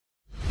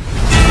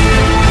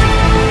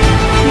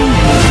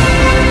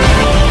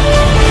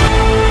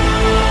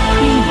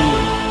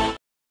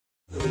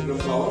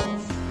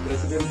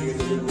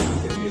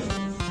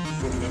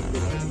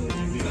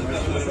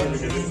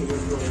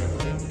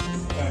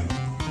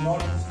not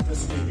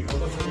specifically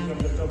because of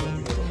semiconductor, but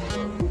because of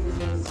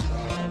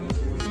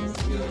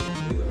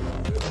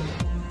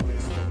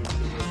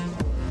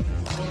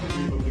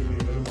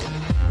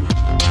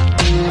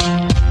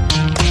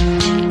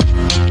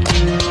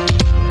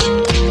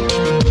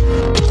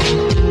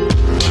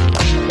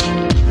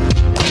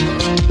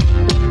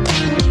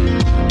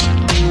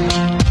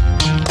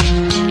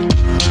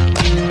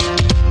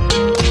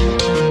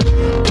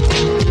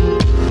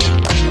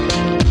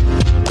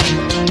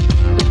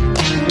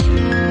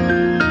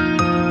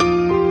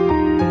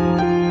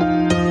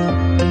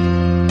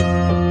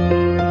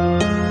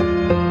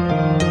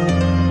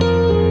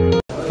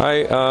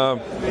Hi,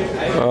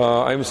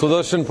 I'm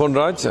Sudharsan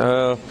Ponraj,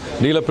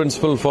 dealer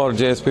principal for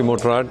JSP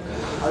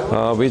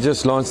Motorrad. We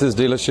just launched this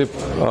dealership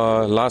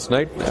last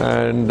night,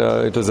 and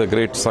it was a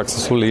great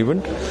successful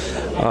event.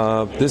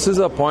 This is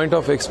a point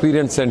of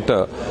experience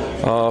center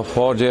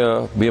for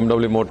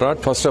BMW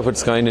Motorrad, first of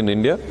its kind in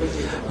India,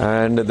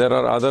 and there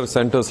are other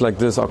centers like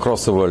this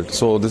across the world.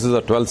 So this is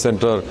a 12th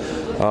center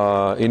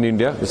in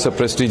India. It's a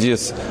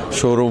prestigious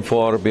showroom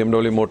for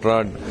BMW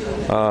Motorrad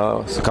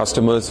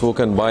customers who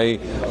can buy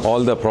all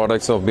the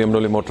products of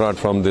BMW Motorrad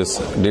from this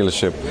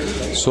dealership.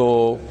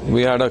 So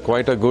we had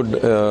quite a good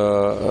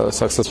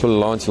successful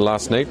launch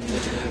last night,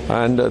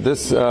 and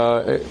this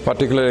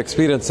particular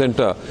experience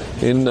center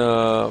in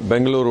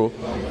Bengaluru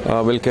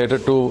will cater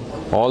to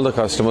all the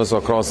customers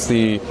across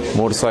the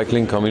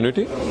motorcycling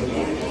community.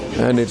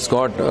 And it's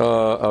got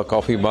a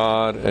coffee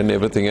bar and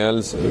everything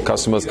else.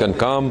 Customers can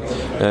come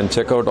and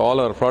check out all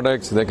our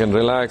products. They can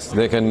relax.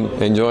 They can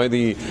enjoy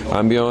the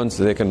ambience.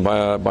 They can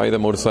buy the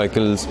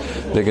motorcycles.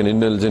 They can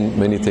indulge in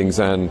many things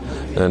and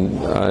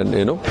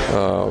you know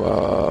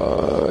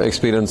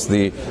experience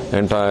the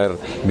entire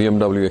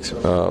BMW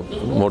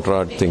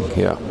Motorrad thing.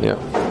 Yeah.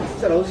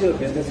 Sir, how's your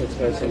business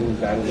expansion in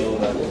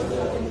Bangalore?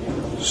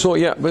 So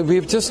yeah,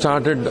 we've just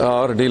started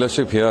our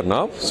dealership here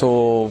now.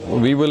 So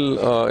we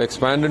will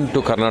expand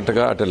into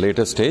Karnataka at a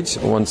later stage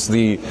once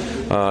the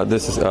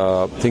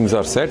things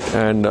are set,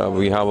 and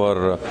we have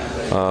our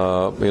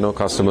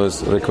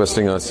customers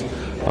requesting us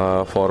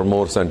for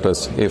more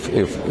centers if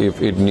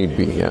it need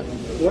be. Yeah.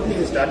 What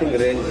is the starting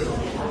range?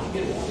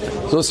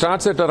 So it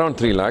starts at around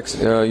 3 lakhs.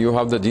 You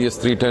have the GS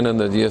 310 and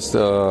the GS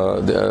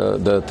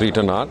the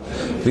 310R.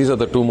 These are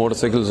the two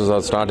motorcycles as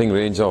our starting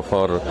range of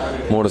our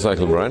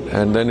motorcycle brand,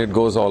 and then it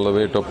goes all the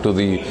way up to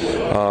the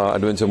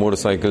adventure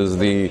motorcycles,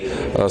 the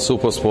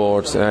super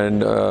sports,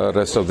 and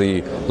rest of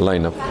the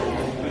lineup.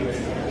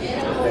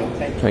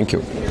 Thank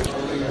you.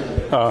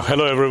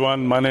 Hello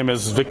everyone, my name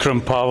is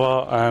Vikram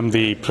Pawah. I am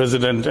the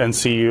President and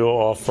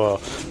CEO of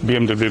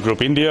BMW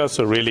Group India.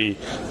 So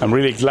I'm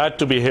really glad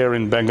to be here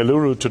in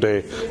Bengaluru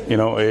today,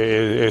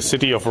 a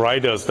city of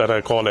riders that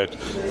I call it.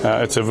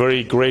 It's a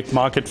very great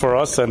market for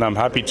us, and I'm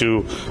happy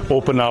to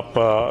open up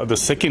the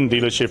second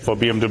dealership for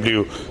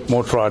BMW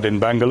Motorrad in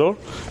Bangalore.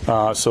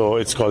 So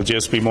it's called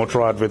JSP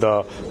Motorrad with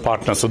our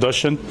partner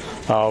Sudharsan.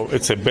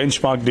 It's a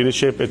benchmark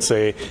dealership. It's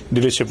a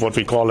dealership what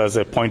we call as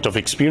a point of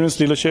experience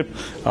dealership.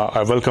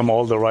 I welcome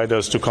all the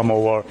riders to come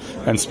over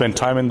and spend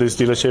time in this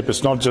dealership.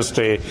 It's not just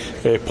a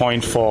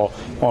point for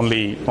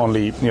only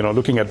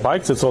looking at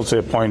bikes. It's also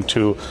a point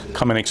to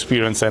come and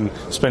experience and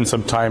spend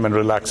some time and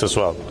relax as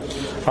well.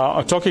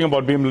 Talking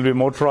about BMW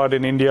Motorrad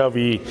in India,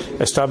 we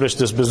established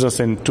this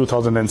business in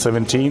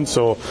 2017,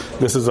 so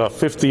this is our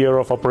 5th year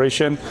of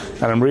operation,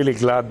 and I'm really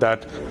glad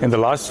that in the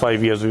last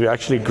 5 years we've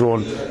actually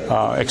grown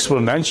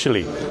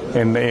exponentially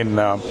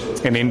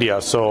in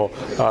India. So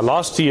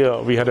last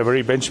year we had a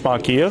very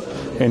benchmark year.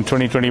 In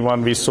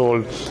 2021 we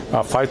sold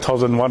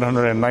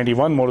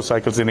 5,191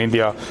 motorcycles in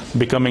India,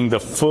 becoming the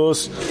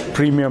first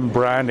premium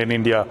brand in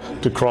India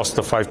to cross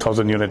the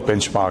 5,000 unit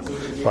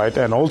benchmark, right?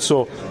 And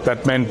also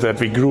that meant that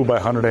we grew by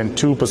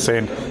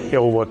 102%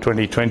 over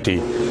 2020.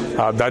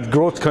 That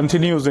growth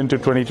continues into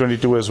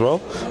 2022 as well.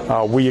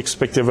 We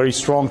expect a very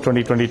strong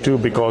 2022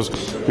 because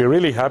we're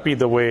really happy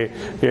the way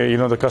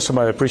the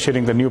customer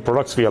appreciating the new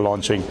products we are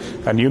launching.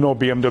 And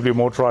BMW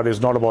Motorrad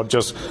is not about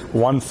just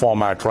one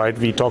format, right?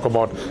 We talk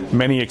about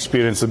many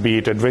experiences, be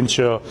it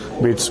adventure,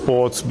 be it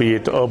sports, be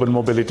it urban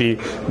mobility,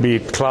 be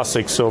it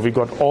classics. So we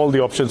got all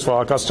the options for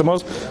our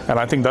customers, and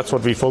I think that's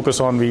what we focus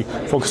on. We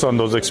focus on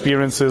those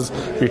experiences.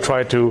 We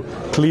try to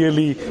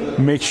clearly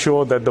make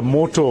sure that the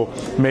motto,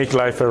 make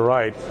life a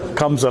ride,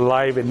 comes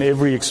alive in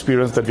every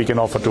experience that we can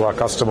offer to our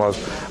customers.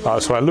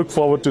 So I look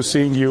forward to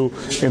seeing you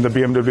in the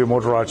BMW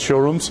Motorrad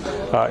showrooms.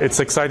 It's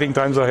exciting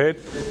times ahead.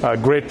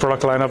 Great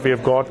product lineup we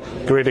have got,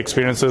 great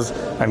experiences,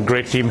 and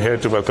great team here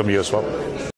to welcome you as well.